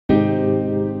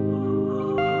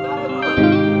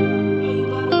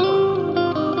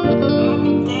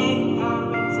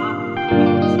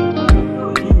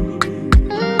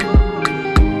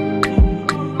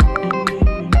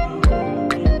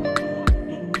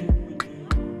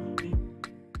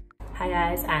Hi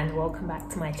guys, and welcome back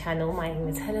to my channel. My name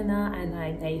is Helena and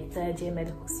I'm a third-year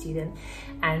medical student,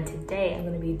 and today I'm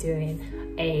going to be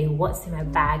doing a what's in my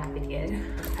bag video.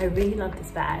 I really love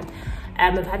this bag.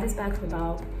 I've had this bag for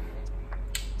about,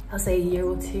 I'll say, a year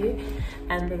or two,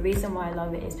 and the reason why I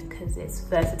love it is because it's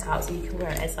versatile, so you can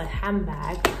wear it as a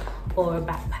handbag or a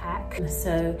backpack.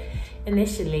 So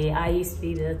initially I used to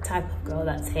be the type of girl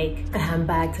that take a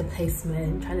handbag to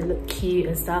placement, trying to look cute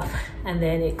and stuff, and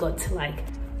then it got to like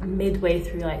midway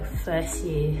through like first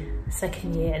year,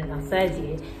 second year, and now third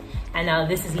year, and now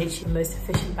this is literally the most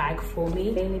efficient bag for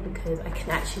me, mainly because I can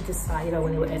actually decide if I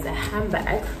want to wear it as a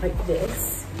handbag like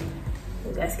this,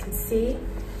 you guys can see,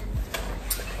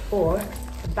 or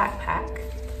a backpack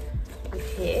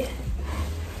with here.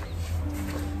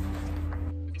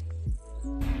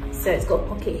 So it's got a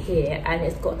pocket here and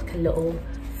it's got like a little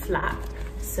flap,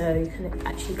 so you can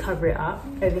actually cover it up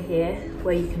over here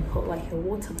where you can put like a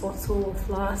water bottle or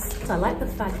flask. So I like the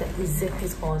fact that the zip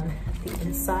is on the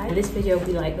inside. And this video will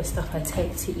be like the stuff I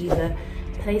take to either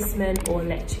placement or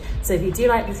lecture. So if you do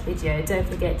like this video, don't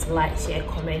forget to like, share,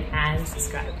 comment and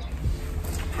subscribe.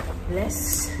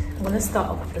 I'm gonna start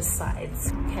off with the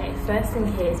sides. Okay, first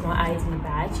thing here is my ID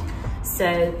badge. So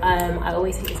I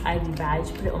always take this ID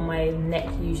badge, put it on my neck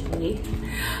usually.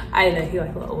 I don't know who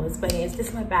I thought it was, but anyways, this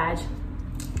is my badge,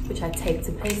 which I take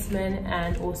to placement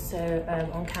and also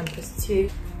on campus too.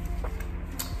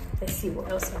 Let's see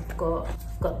what else I've got.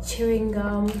 I've got chewing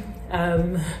gum,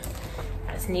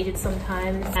 that's needed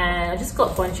sometimes. And I just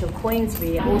got a bunch of coins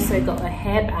really. I also got a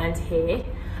hairband here.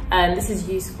 This is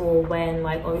useful when,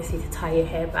 like, obviously to tie your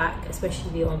hair back,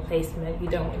 especially on placement. You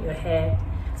don't want your hair,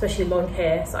 especially long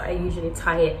hair, so I usually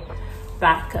tie it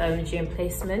back during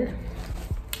placement.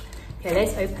 Okay,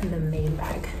 let's open the main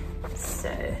bag.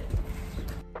 So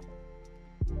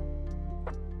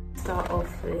start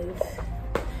off with,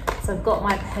 so I've got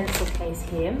my pencil case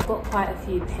here. I've got quite a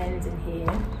few pens in here.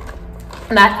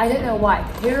 And I don't know why,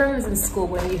 who remembers in school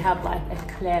when you have like a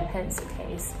clear pencil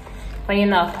case? Funny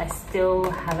enough, I still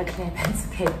have a clear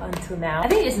pencil case until now. I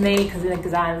think it's mainly because in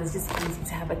exams it's just easy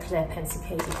to have a clear pencil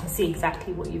case. You can see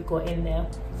exactly what you've got in there.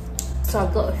 So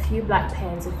I've got a few black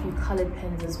pens, a few coloured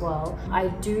pens as well. I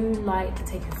do like to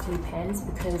take a few pens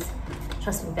because,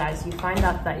 trust me guys, you find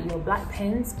out that your black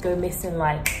pens go missing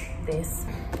like this.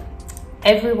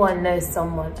 Everyone knows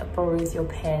someone that borrows your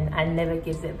pen and never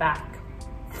gives it back.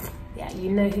 Yeah, you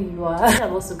know who you are.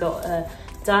 I've also got a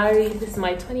diary. This is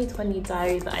my 2020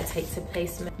 diary that I take to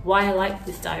placement. Why I like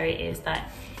this diary is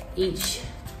that each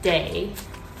day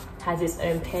has its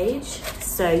own page,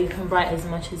 so you can write as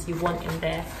much as you want in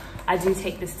there. I do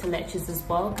take this to lectures as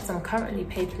well because I'm currently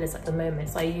paperless at the moment,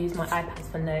 so I use my iPad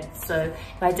for notes. So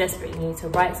if I desperately need to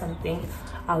write something,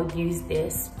 I would use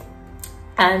this.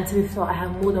 And to be fair, I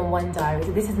have more than one diary.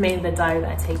 So this is mainly the diary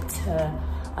that I take to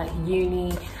like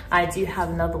uni. I do have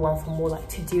another one for more like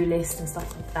to-do lists and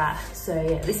stuff like that. So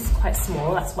yeah, this is quite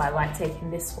small, that's why I like taking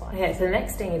this one. Okay, so the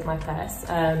next thing is my purse.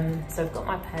 So I've got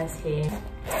my purse here.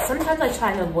 Sometimes I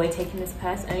try and avoid taking this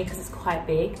purse only because it's quite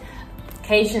big.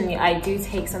 Occasionally I do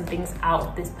take some things out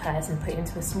of this purse and put it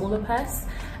into a smaller purse,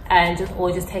 and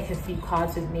or just take a few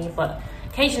cards with me, but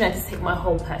occasionally I just take my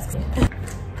whole purse.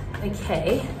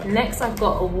 Okay, next I've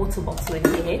got a water bottle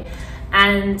in here,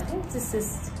 and I think this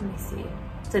is, let me see.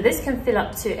 So this can fill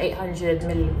up to 800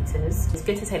 milliliters. It's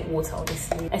good to take water,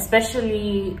 obviously,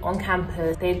 especially on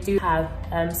campus. They do have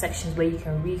sections where you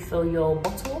can refill your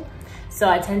bottle. So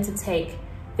I tend to take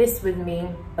this with me,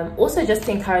 also just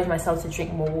to encourage myself to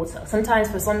drink more water.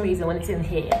 Sometimes for some reason when it's in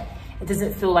here, it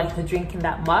doesn't feel like you're drinking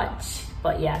that much,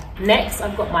 but yeah. Next,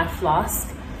 I've got my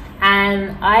flask,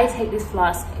 and I take this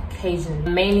flask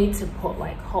occasionally, mainly to put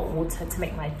like hot water to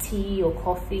make my tea or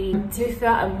coffee. To be fair,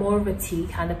 I'm more of a tea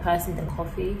kind of person than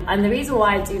coffee. And the reason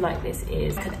why I do like this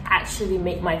is I could actually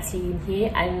make my tea in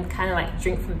here and kind of like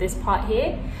drink from this part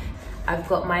here. I've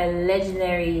got my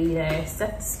legendary, you know,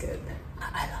 stethoscope.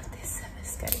 I love this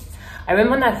stethoscope. I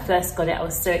remember when I first got it, I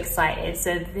was so excited.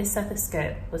 So this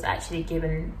stethoscope was actually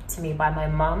given to me by my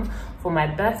mum for my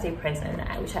birthday present,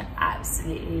 which I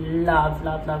absolutely love,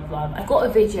 love, love, love. I got a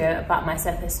video about my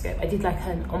stethoscope. I did like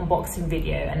an unboxing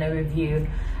video and a review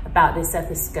about this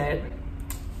stethoscope.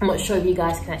 I'm not sure if you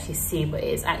guys can actually see, but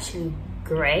it's actually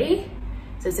grey.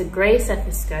 So it's a grey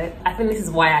stethoscope. I think this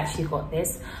is why I actually got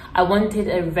this. I wanted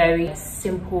a very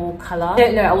simple colour. I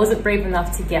don't know, I wasn't brave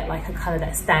enough to get like a colour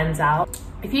that stands out.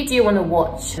 If you do want to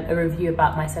watch a review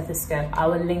about my stethoscope, I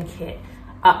will link it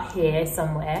up here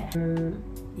somewhere.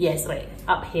 Yes, wait,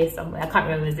 up here somewhere. I can't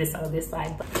remember if this on this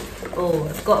side, but oh,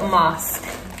 I've got a mask.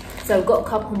 So I've got a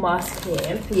couple masks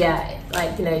here. Yeah,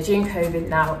 like, you know, during COVID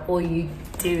now, all you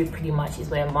do pretty much is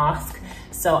wear a mask.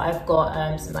 So I've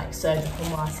got some like surgical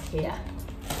mask here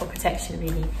for protection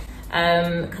really.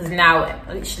 Because now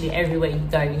literally everywhere you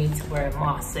go you need to wear a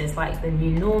mask, so it's like the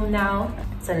new norm now.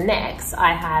 So next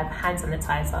I have hand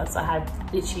sanitizer. So I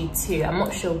have literally 2. I'm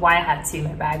not sure why I have 2 in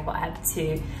my bag, but I have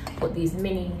 2. Got these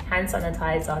mini hand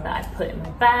sanitizer that I put in my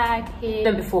bag here.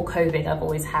 Even before COVID I've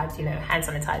always had, you know, hand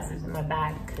sanitizers in my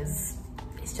bag because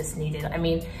it's just needed. I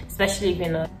mean, especially if you're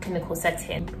in a clinical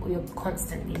setting, you're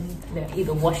constantly need to, you know,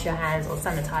 either wash your hands or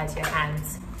sanitize your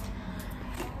hands.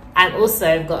 And also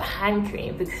I've got hand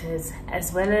cream because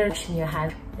as well as washing your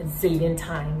hands a zillion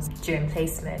times during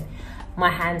placement, my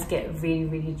hands get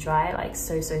really dry, like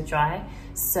so dry.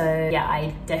 So yeah,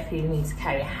 I definitely need to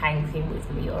carry hand cream with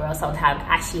me or else I would have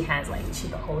ashy hands like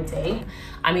literally the whole day.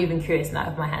 I'm even curious now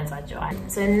if my hands are dry.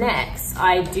 So next,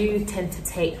 I do tend to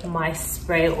take my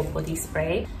spray or body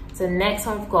spray. So next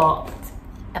I've got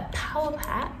a power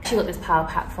pack. I actually got this power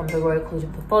pack from the Royal College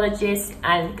of Pathologists,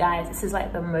 and guys, this is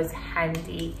like the most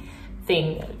handy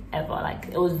thing ever. Like,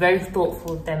 it was very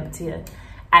thoughtful of them to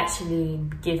actually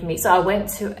give me. So I went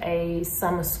to a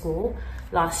summer school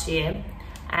last year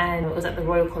and it was at the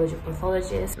Royal College of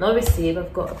Pathologists. And obviously if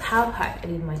I've got a power pack, I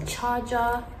need my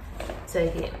charger. So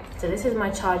here, so this is my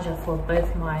charger for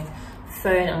both my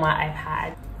phone and my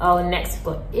iPad. Oh, next I've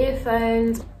got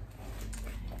earphones.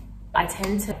 I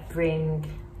tend to bring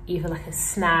either like a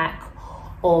snack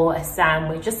or a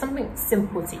sandwich, just something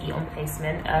simple to eat on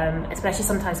placement, especially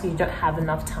sometimes when you don't have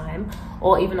enough time,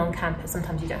 or even on campus,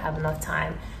 sometimes you don't have enough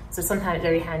time. So sometimes it's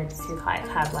very handy to like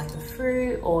have like a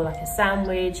fruit or like a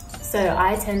sandwich. So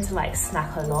I tend to like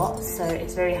snack a lot, so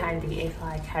it's very handy if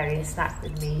I carry a snack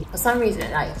with me. For some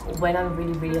reason, like when I'm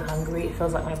really hungry, it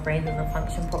feels like my brain doesn't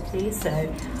function properly, so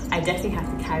I definitely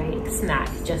have to carry a snack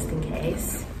just in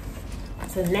case.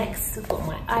 So next I've got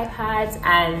my iPad,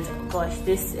 and gosh,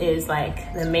 this is like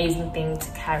an amazing thing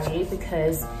to carry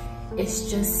because it's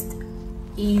just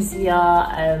easier.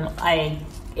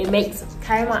 It makes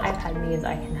carrying my iPad means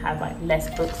I can have like less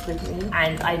books with me,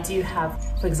 and I do have,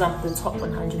 for example, the top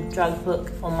 100 drug book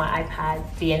on my iPad,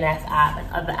 BNF app and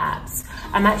other apps.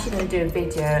 I'm actually going to do a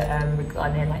video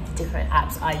regarding like the different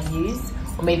apps I use,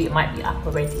 or maybe it might be up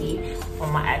already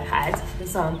on my iPad. For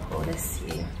example, let's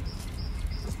see.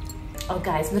 Oh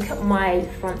guys, look at my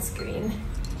front screen.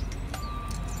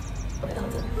 Wait,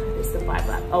 hold on, it's the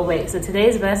Bible app. Oh wait, so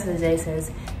today's verse of the day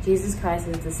says, Jesus Christ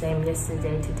is the same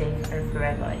yesterday, today, and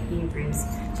forever. Hebrews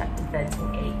chapter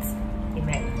 13:8.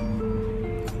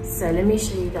 Amen. So let me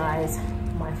show you guys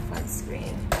my front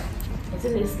screen.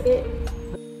 Isn't this it?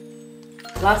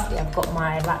 Lastly, I've got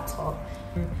my laptop.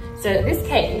 So this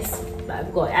case that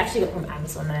I've got, I actually got from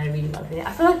Amazon and I really love it.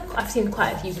 I feel like I've seen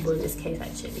quite a few people with this case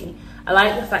actually. I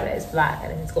like the fact that it's black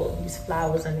and it's got these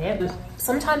flowers on it.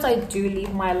 Sometimes I do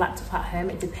leave my laptop at home,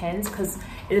 it depends, because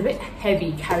it's a bit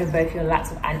heavy carrying both your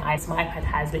laptop and iPad. My iPad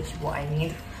has literally what I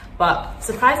need. But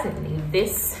surprisingly,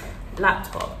 this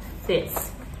laptop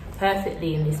fits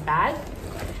perfectly in this bag,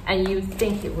 and you'd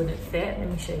think it wouldn't fit. Let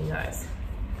me show you guys.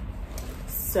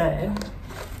 So,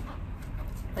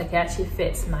 like, it actually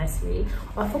fits nicely.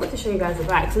 Oh, I forgot to show you guys the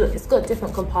back. So look, it's got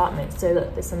different compartments. So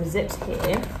look, there's some zips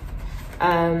here,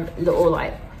 little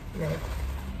like, you know,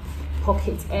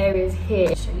 pockets areas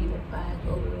here. Show you the bag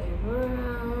all the way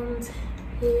around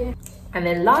here. And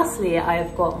then lastly,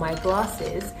 I've got my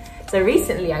glasses. So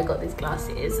recently I got these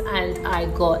glasses and I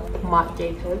got Marc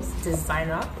Jacobs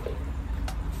designer.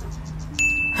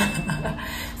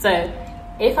 So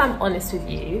if I'm honest with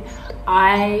you,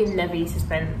 I never used to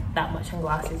spend that much on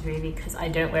glasses really, because I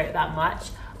don't wear it that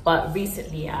much. But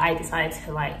recently I decided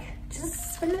to like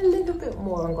just spend a little bit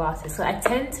more on glasses. So I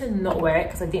tend to not wear it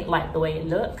because I didn't like the way it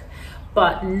looked.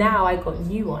 But now I got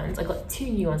new ones. I got 2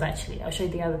 new ones actually. I'll show you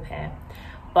the other pair.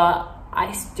 But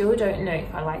I still don't know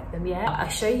if I like them yet. I'll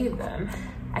show you them.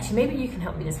 Actually, maybe you can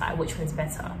help me decide which one's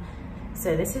better.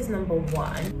 So this is number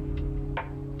 1.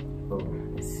 Oh,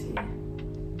 let's see.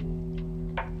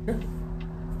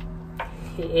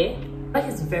 Here, like,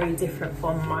 it's very different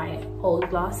from my old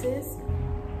glasses.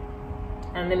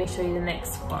 And let me show you the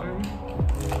next one.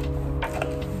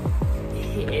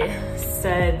 Here. So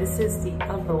this is the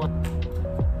other one.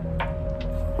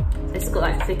 It's got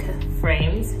like thicker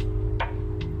frames.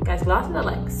 Guys, glasses are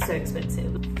like so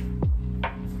expensive.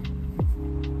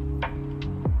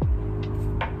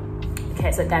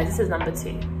 Okay, so guys, this is number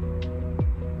 2.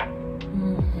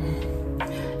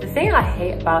 The thing I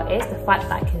hate about it is the fact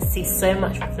that I can see so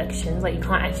much reflections. Like, you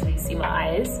can't actually see my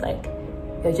eyes. Like,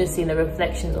 you're just seeing the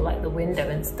reflections of like the window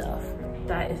and stuff.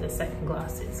 That is the second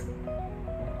glasses.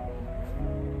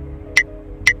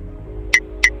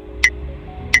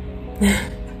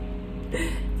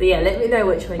 But yeah, let me know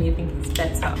which one you think is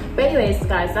better. But anyways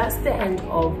guys, that's the end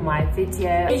of my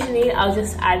video. Occasionally I'll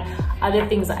just add other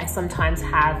things that I sometimes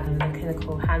have in the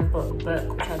clinical handbook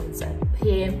book, which I'll insert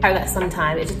here. I have that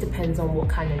sometimes. It just depends on what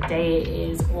kind of day it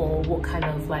is, or what kind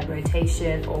of like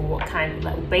rotation, or what kind of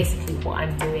like basically what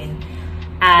I'm doing.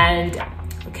 And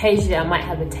occasionally I might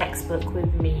have a textbook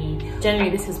with me.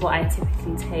 Generally this is what I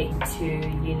typically take to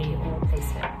uni or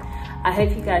placement. I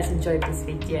hope you guys enjoyed this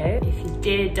video. If you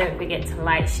did, don't forget to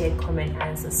like, share, comment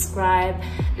and subscribe.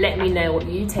 Let me know what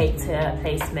you take to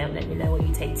placement. Let me know what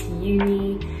you take to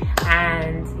uni.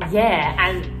 And yeah,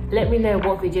 and let me know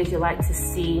what videos you'd like to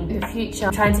see in the future.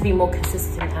 I'm trying to be more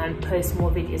consistent and post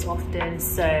more videos often.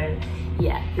 So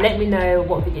yeah, let me know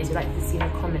what videos you'd like to see in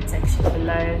the comment section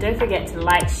below. Don't forget to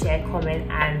like, share, comment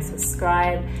and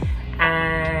subscribe.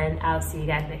 And I'll see you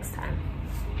guys next time.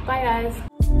 Bye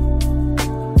guys.